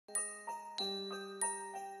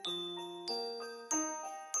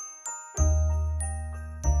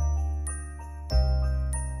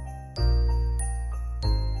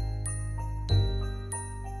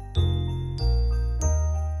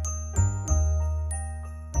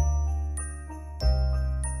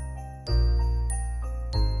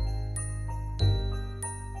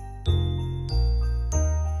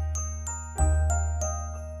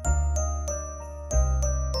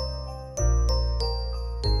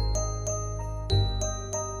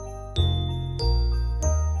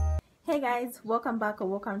guys, welcome back or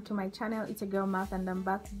welcome to my channel. It's your girl Math and I'm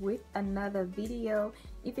back with another video.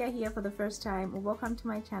 If you're here for the first time, welcome to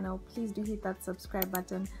my channel. Please do hit that subscribe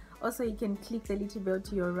button. Also, you can click the little bell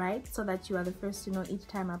to your right so that you are the first to know each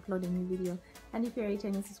time I upload a new video. And if you're a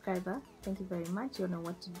returning subscriber, thank you very much. You'll know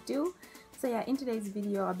what to do. So yeah, in today's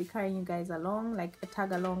video I'll be carrying you guys along, like a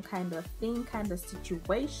tag along kind of thing, kind of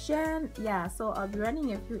situation. Yeah, so I'll be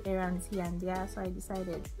running a few errands here and there, so I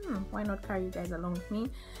decided why not carry you guys along with me,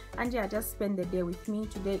 and yeah, just spend the day with me.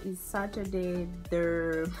 Today is Saturday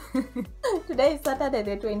today is Saturday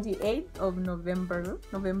the 28th of November.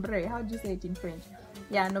 How do you say it in French?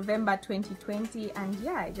 Yeah, November 2020. And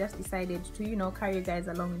yeah, I just decided to, you know, carry you guys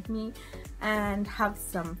along with me and have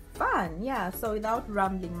some fun. Yeah, so without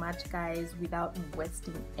rambling much guys, without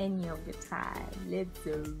wasting any of your time, let's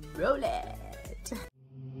roll it.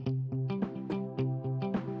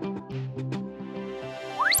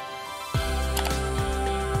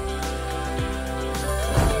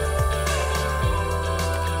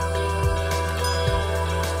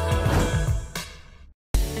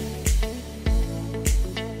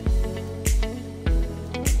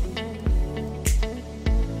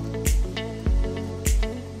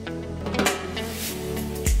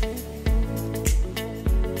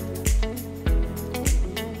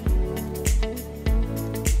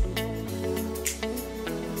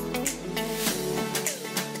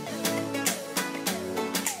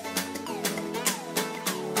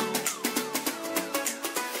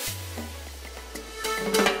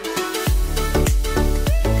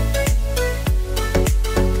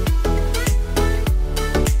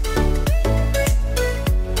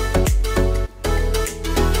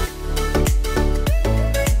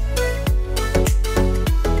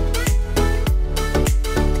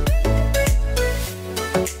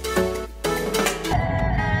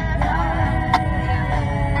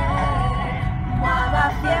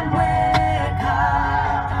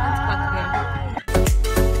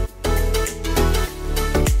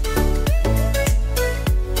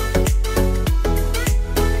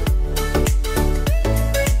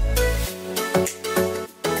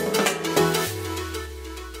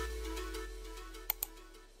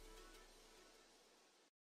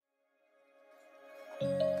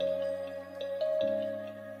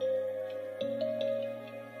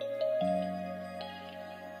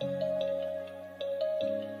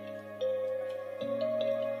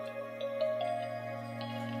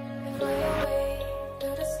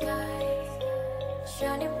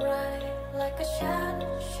 Shining bright like a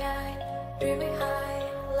sunshine, dreaming high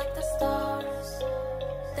like the stars,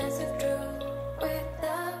 dancing through with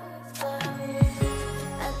the clouds.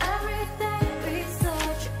 And everything be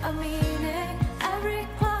such a meaning. Every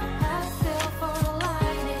cloud has silver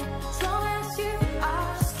lining. As long as you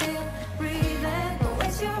are still breathing, don't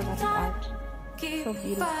waste your time. Keep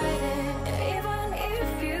fighting, even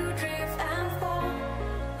if you drift and fall.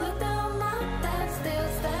 Look down, mountain still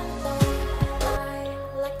stand tall.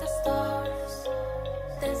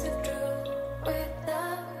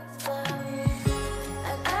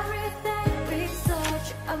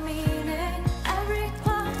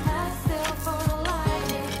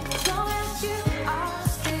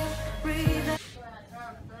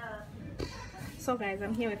 So guys,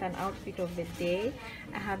 I'm here with an outfit of the day.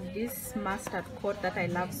 I have this mustard coat that I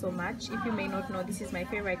love so much. If you may not know, this is my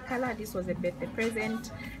favorite color. This was a birthday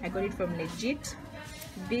present. I got it from Legit.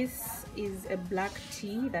 This is a black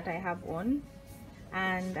tee that I have on,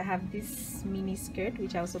 and I have this mini skirt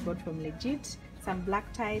which I also got from Legit. Some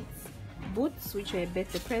black tights, boots which were a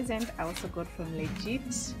birthday present I also got from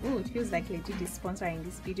Legit. Oh, it feels like Legit is sponsoring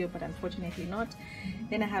this video, but unfortunately not.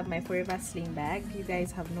 Then I have my Forever sling bag. You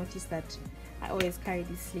guys have noticed that I always carry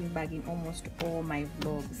this sling bag in almost all my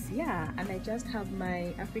vlogs. Yeah, and I just have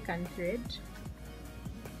my African thread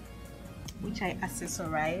which I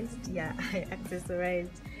accessorized. Yeah, I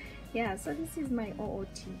accessorized. Yeah, so this is my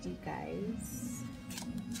OOTD guys.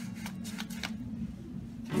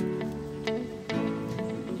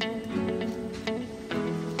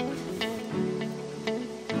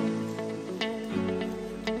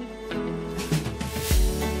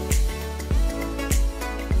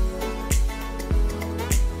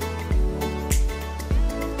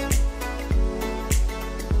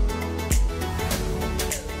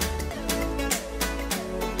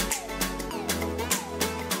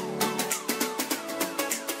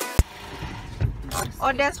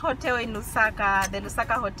 Oldest hotel in Lusaka, the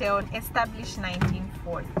Lusaka Hotel, established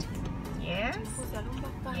 1940. Yes.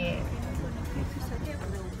 Yes.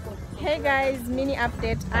 Hey guys, mini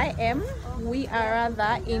update. We are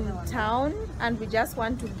rather in town and we just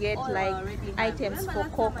want to get like items for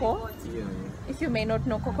Coco. If you may not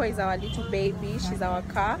know, Coco is our little baby. She's our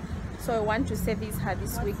car. so I want to service her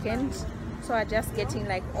this weekend. So I'm just getting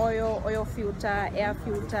like oil filter, air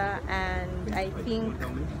filter, and I think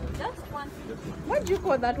what do you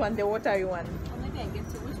call that one? The watery one. Maybe I get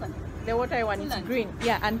to which one? The watery one is green.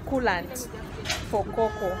 Yeah, and coolant for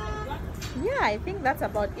cocoa. Yeah, I think that's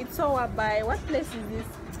about it. So we're by, what place is this?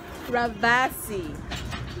 Ravasi.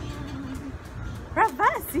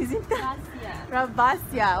 Ravasi, isn't that?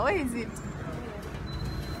 Ravasia. Where is it?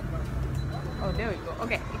 Oh, there we go.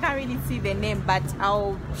 Okay, you can't really see the name, but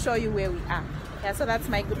I'll show you where we are. Yeah, so that's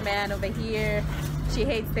my good man over here. She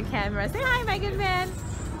hates the camera. Say hi, my good man.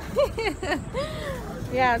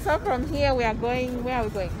 Yeah, so from here we are going, where are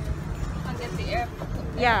we going? I'll get the air.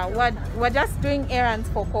 Yeah, we're just doing errands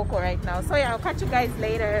for Coco right now. So yeah, I'll catch you guys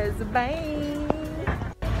later. Bye.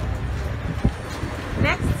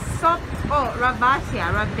 Next stop, oh,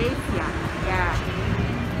 Ravasia. Yeah.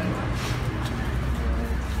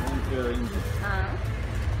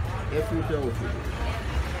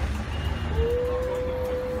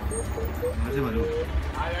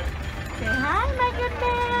 Say hi, my good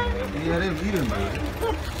man.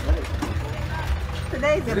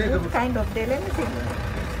 Today is a boot kind of day. Let me see.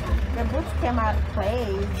 The boots came out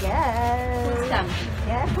place. Yes. Boots come.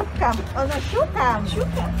 Yeah, boot come. Oh no, shoe come.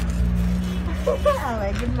 Oh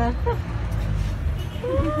my goodness.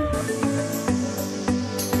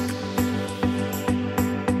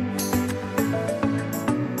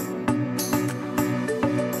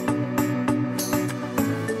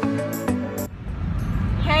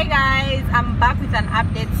 Hey guys, I'm back with an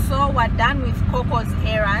update. So we're done with Coco's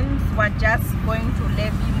errands. We're just going to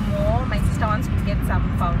Levy Mall. My sister wants to get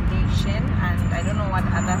some foundation and I don't know what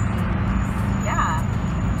other things. Yeah.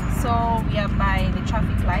 So we are by the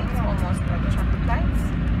traffic lights, almost by the traffic lights.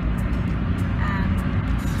 And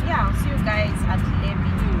yeah, I'll see you guys at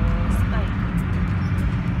Levy Mall.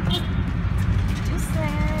 Just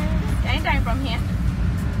anytime from here.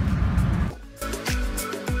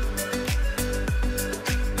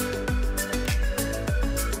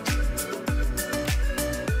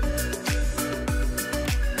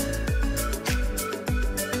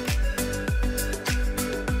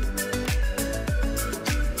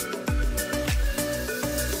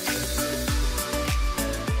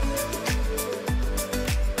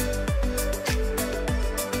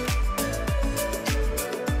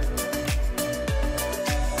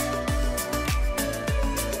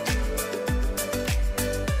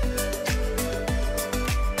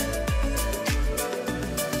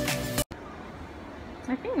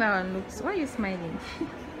 I think that one looks. Why are you smiling?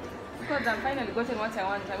 Because I've finally gotten what I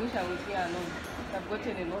want. I wish I was here alone. I've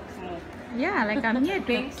gotten a lot more. Yeah, like I'm here to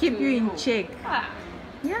Thanks keep to you in you. check. Ah.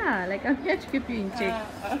 Yeah, like I'm here to keep you in check.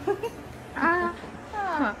 Ah.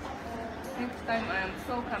 Next time I am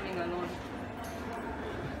so coming alone.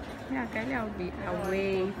 Yeah, Kylie, I'll be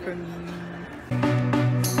away from you.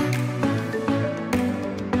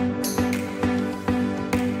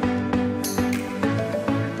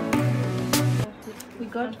 We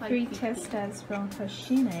got free testers from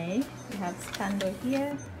FOSCHINI. We have Stando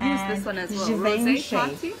here. Use this one as well. Givenchy. Rosé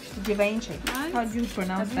Party. Givenchy. Nice. How do you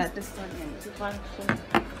pronounce that? This one in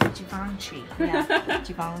Givenchy. Yeah,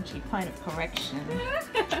 Givenchy. Point of correction.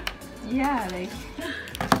 Yeah, like,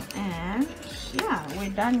 and yeah, we're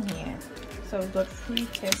done here. So we got free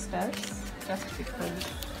testers just because.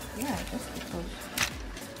 Yeah, just because.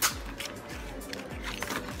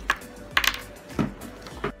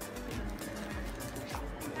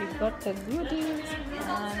 We got the goodies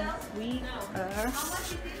and we are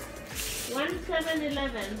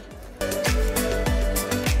 1711.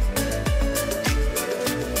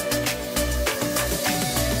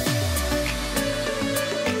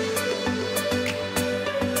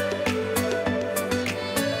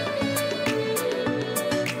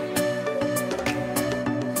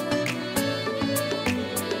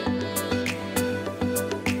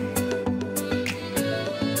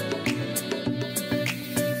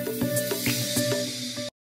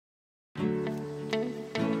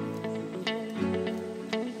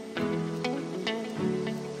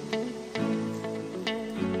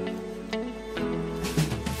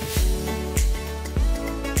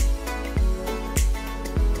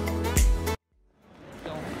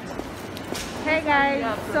 Hey guys,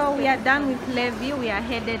 so we are done with Levy. We are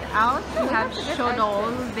headed out. We have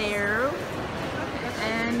shuttles there,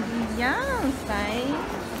 and yeah, it's fine.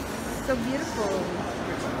 So beautiful.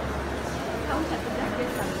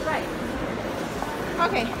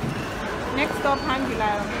 Okay, next stop,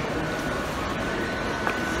 Hangila.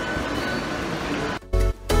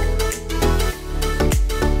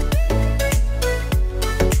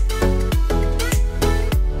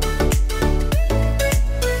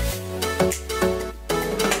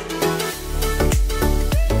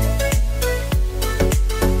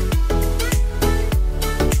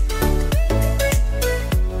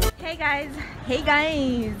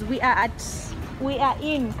 guys, we are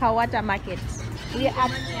in Kawata Market.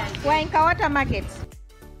 We're in Kawata Market.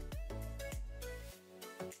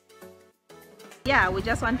 Yeah, we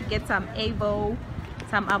just want to get some avo,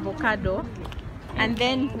 some avocado, and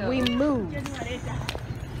then we move.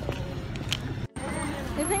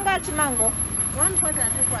 You think that's mango? 1 quarter, 2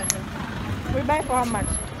 quarter. We buy for how much?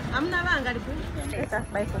 I'm not going to Let us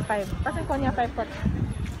buy for 5. Passing on your 5 quarter.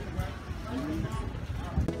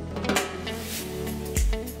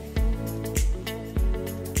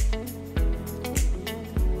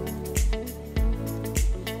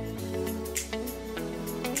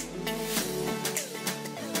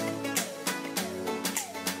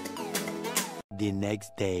 The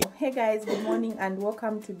next day. Hey guys, good morning and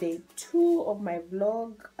welcome to day 2 of my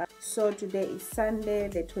vlog. So today is Sunday,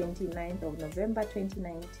 the 29th of November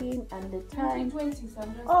 2019, and the time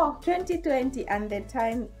 2020, and the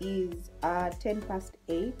time is 10 past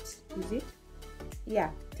 8. Is it? Yeah,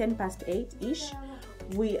 10 past 8 ish.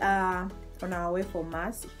 We are on our way for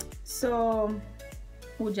mass, so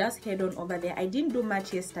we'll just head on over there. I didn't do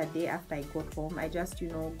much yesterday after I got home. I just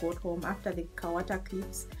got home after the Kawata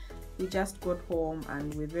clips. We just got home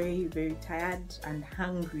and we're very tired and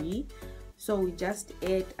hungry, so we just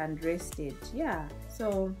ate and rested. Yeah,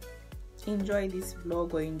 so enjoy this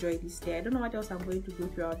vlog or enjoy this day. I don't know what else I'm going to do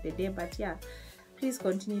throughout the day, but yeah, please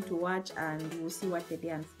continue to watch and we'll see what the day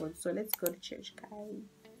unfolds. So let's go to church, guys.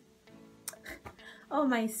 Oh,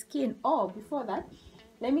 my skin. Oh, before that,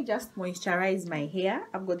 let me just moisturize my hair.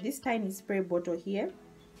 I've got this tiny spray bottle here.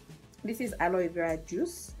 This is aloe vera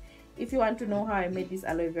juice. If you want to know how I made this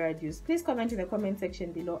aloe vera juice, please comment in the comment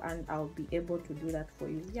section below and I'll be able to do that for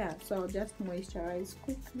you. Yeah, so I'll just moisturize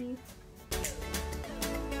quickly.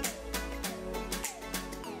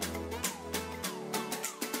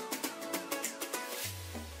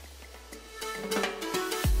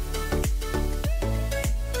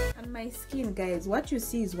 And my skin, guys, what you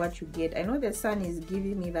see is what you get. I know the sun is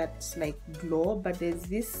giving me that like glow, but there's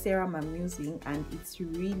this serum I'm using and it's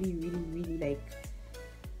really like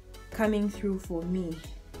coming through for me.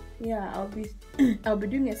 Yeah, I'll be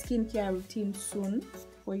doing a skincare routine soon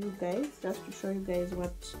for you guys, just to show you guys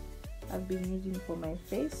what I've been using for my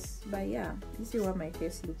face. But yeah, this is what my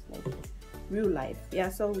face looks like real life. Yeah,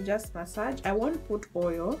 so we'll just massage. I won't put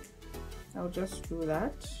oil, I'll just do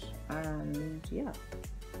that, and yeah,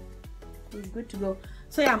 we're good to go.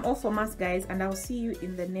 So yeah, I'm off for mass, guys, and I'll see you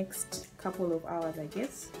in the next couple of hours, I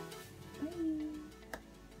guess. Bye.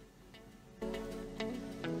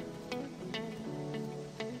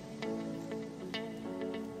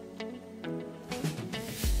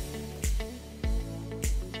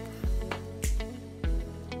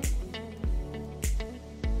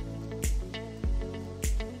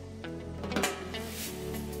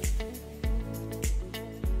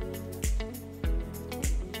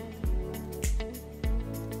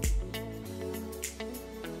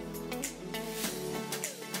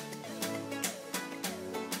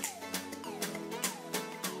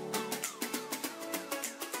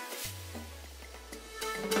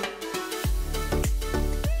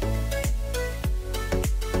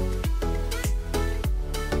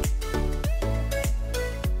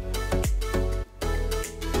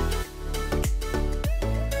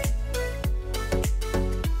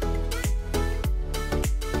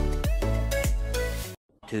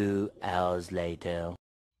 Two hours later.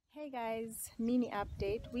 Hey guys, mini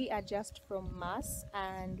update. We are just from mass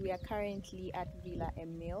and we are currently at Villa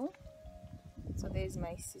Emile. So there's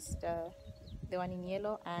my sister, the one in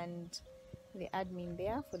yellow, and the admin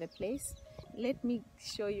there for the place. Let me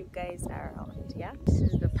show you guys around. Yeah, this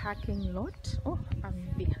is the parking lot. Oh,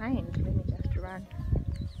 I'm behind. Let me just run.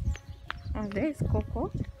 And there's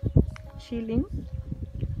Coco chilling.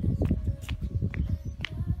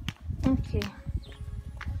 Okay,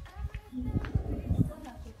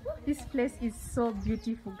 this place is so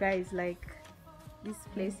beautiful, guys. Like, this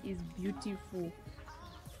place is beautiful.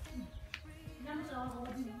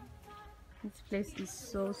 This place is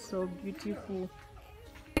so beautiful.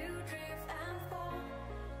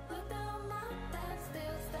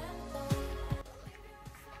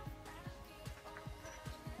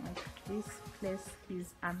 Like, this place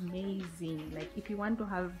is amazing. Like, if you want to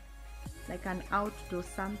have like an outdoor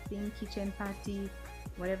something, kitchen party,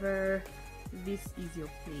 whatever, this is your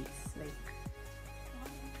place. Like,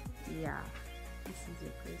 yeah, this is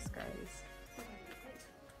your place, guys.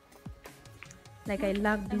 Like, I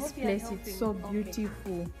love this place. It's so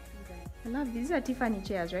beautiful. I love these are Tiffany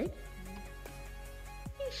chairs, right?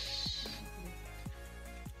 Ish.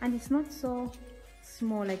 And it's not so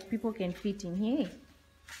small, like people can fit in here.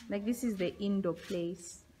 Like, this is the indoor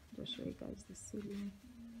place. I'll show you guys the ceiling.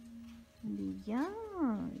 Yes,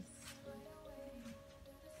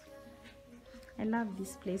 I love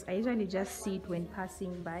this place. I usually just see it when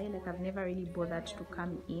passing by, like I've never really bothered to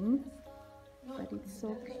come in, but it's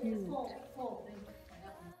so cute. And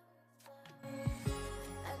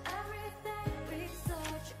everything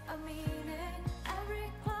research a meaning.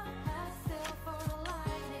 Every cloud has silver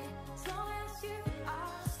lining. As long as you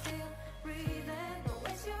are still breathing, don't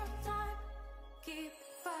waste your time. Keep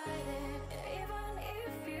fighting, even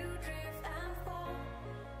if you drift and fall.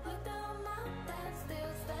 Look down, mountain,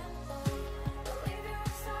 still stand tall. Believe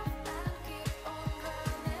yourself and keep on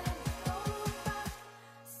running. Don't look back,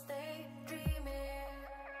 stay dreaming.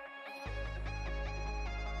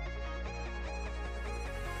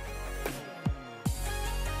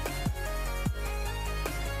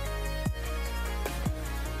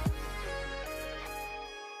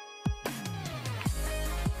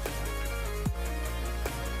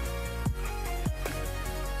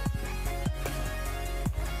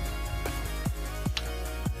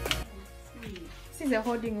 This is a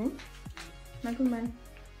holding room. My good man.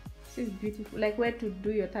 This is beautiful. Like where to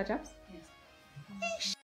do your touch-ups?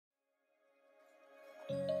 Yes.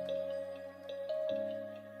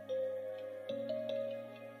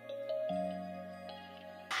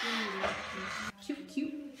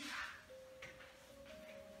 Cute.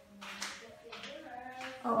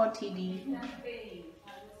 Oh, TD.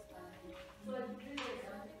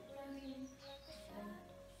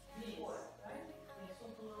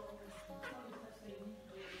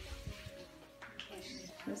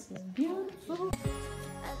 This is beautiful.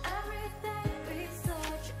 And everything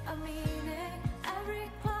research a meaning. Every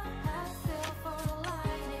cloud has silver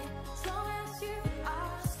lining. As long as you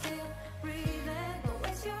are still breathing, don't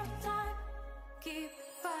waste your time. Keep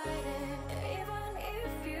fighting, even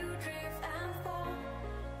if you drift and fall.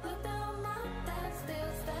 Look down, mountain,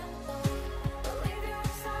 still stand tall. Believe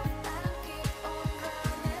yourself and keep on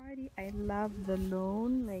running. I love the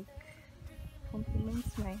lawn. Like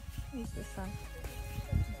compliments my. Where's the sun?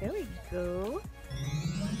 There we go.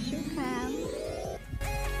 Shake hands.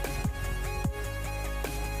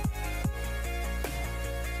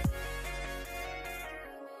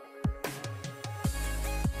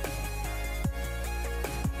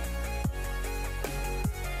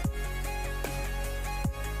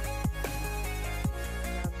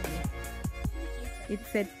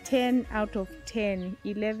 It's a 10 out of 10,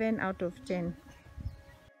 11 out of 10.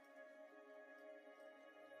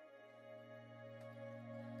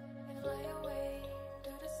 Fly away to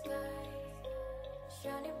the sky,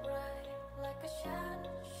 shining bright like a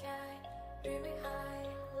sunshine, dreaming high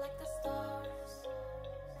like the stars,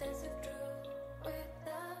 dancing through with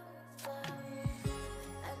the clouds.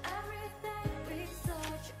 And everything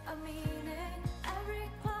research a meaning. Every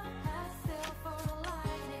cloud has silver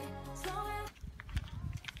lining. As long as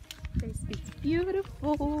It's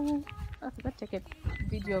beautiful. I forgot to take a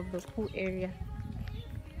video of the pool area.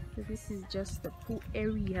 So this is just the pool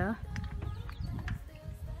area.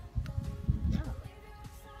 Yeah.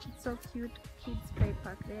 It's so cute. Kids play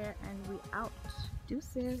park there, and we out.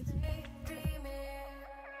 Deuces. dreaming.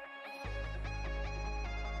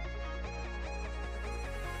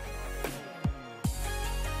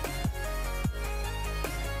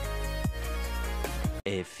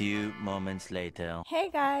 A few moments later. Hey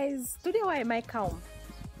guys, today why am I calm?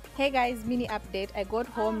 Hey guys, mini update. I got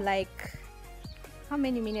home like how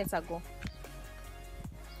many minutes ago?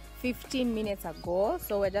 15 minutes ago.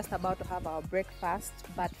 So we're just about to have our breakfast,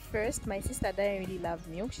 but first, my sister doesn't really love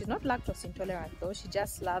milk. She's not lactose intolerant though. She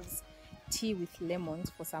just loves tea with lemons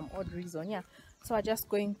for some odd reason. Yeah, so I'm just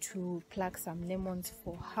going to pluck some lemons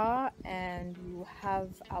for her, and we'll have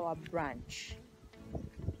our brunch.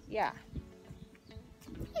 Yeah.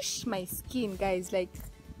 Ish, my skin, guys, like,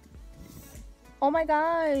 oh my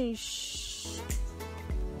gosh.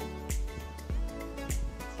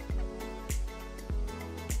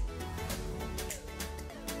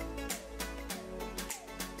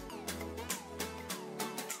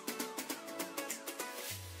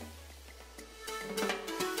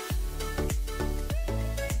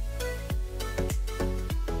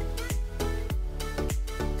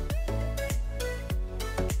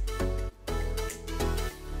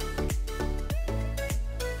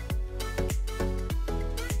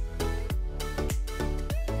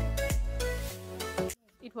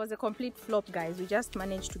 It was a complete flop, guys. We just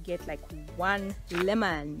managed to get like one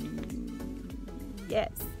lemon. Yes,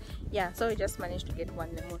 yeah, so we just managed to get one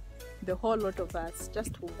lemon, the whole lot of us,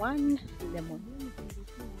 just one lemon.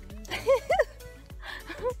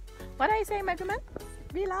 What are you saying, my man?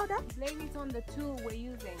 Be louder. Blame it on the tool we're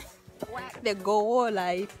using. The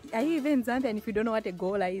gola. Are you even Zambian if you don't know what a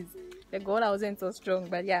gola is? The gola wasn't so strong,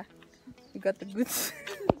 but yeah, You got the boots.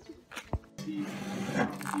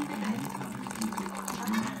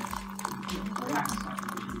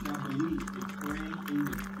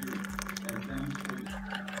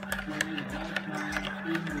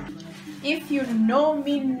 If you know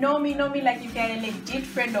me like if you're a legit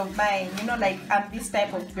friend of mine, you know, like I'm this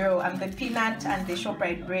type of girl. I'm the peanut and the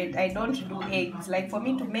ShopRite bread. I don't do eggs. Like for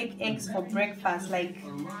me to make eggs for breakfast, like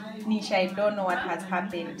Nisha, I don't know what has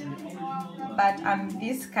happened. But I'm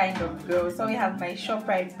this kind of girl. So we have my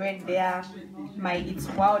ShopRite bread there, my It's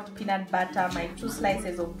Wild peanut butter, my 2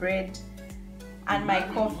 slices of bread, and my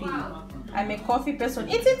coffee. I'm a coffee person.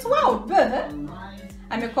 It's Wild, but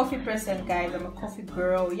I'm a coffee person, guys. I'm a coffee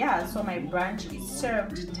girl. Yeah, so my brunch is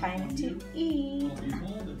served. Time to eat.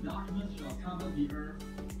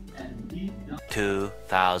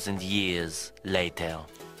 2,000 years later.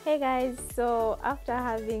 Hey guys, so after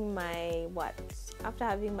having my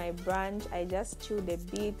brunch, I just chilled a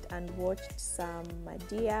bit and watched some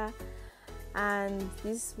Madea, and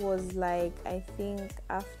this was like, I think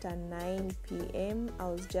after 9 p.m. I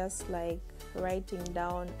was just like writing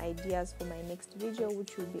down ideas for my next video,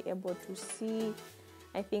 which you'll be able to see,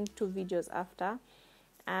 I think 2 videos after.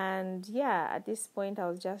 And yeah, at this point I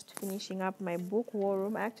was just finishing up my book, War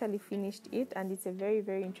Room. I actually finished it, and it's a very,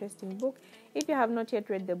 very interesting book. If you have not yet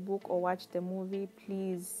read the book or watched the movie,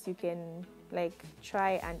 please, you can like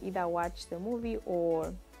try and either watch the movie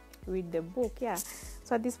or read the book. Yeah,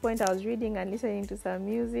 so at this point I was reading and listening to some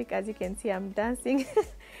music. As you can see, I'm dancing.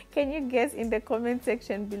 Can you guess in the comment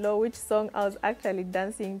section below which song I was actually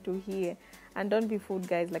dancing to here? And don't be fooled,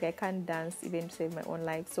 guys, like I can't dance even to save my own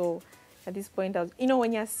life. So at this point I was, you know,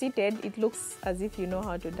 when you're seated it looks as if you know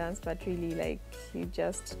how to dance, but really like you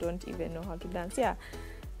just don't even know how to dance. Yeah,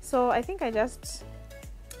 so I think I just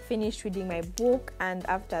finished reading my book, and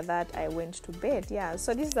after that I went to bed. Yeah,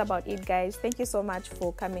 so this is about it, guys. Thank you so much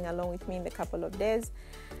for coming along with me in the couple of days.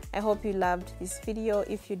 I hope you loved this video.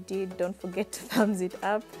 If you did, don't forget to thumbs it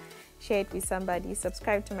up, share it with somebody,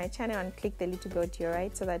 subscribe to my channel, and click the little bell to your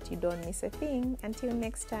right so that you don't miss a thing. Until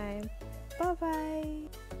next time, bye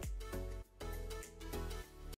bye.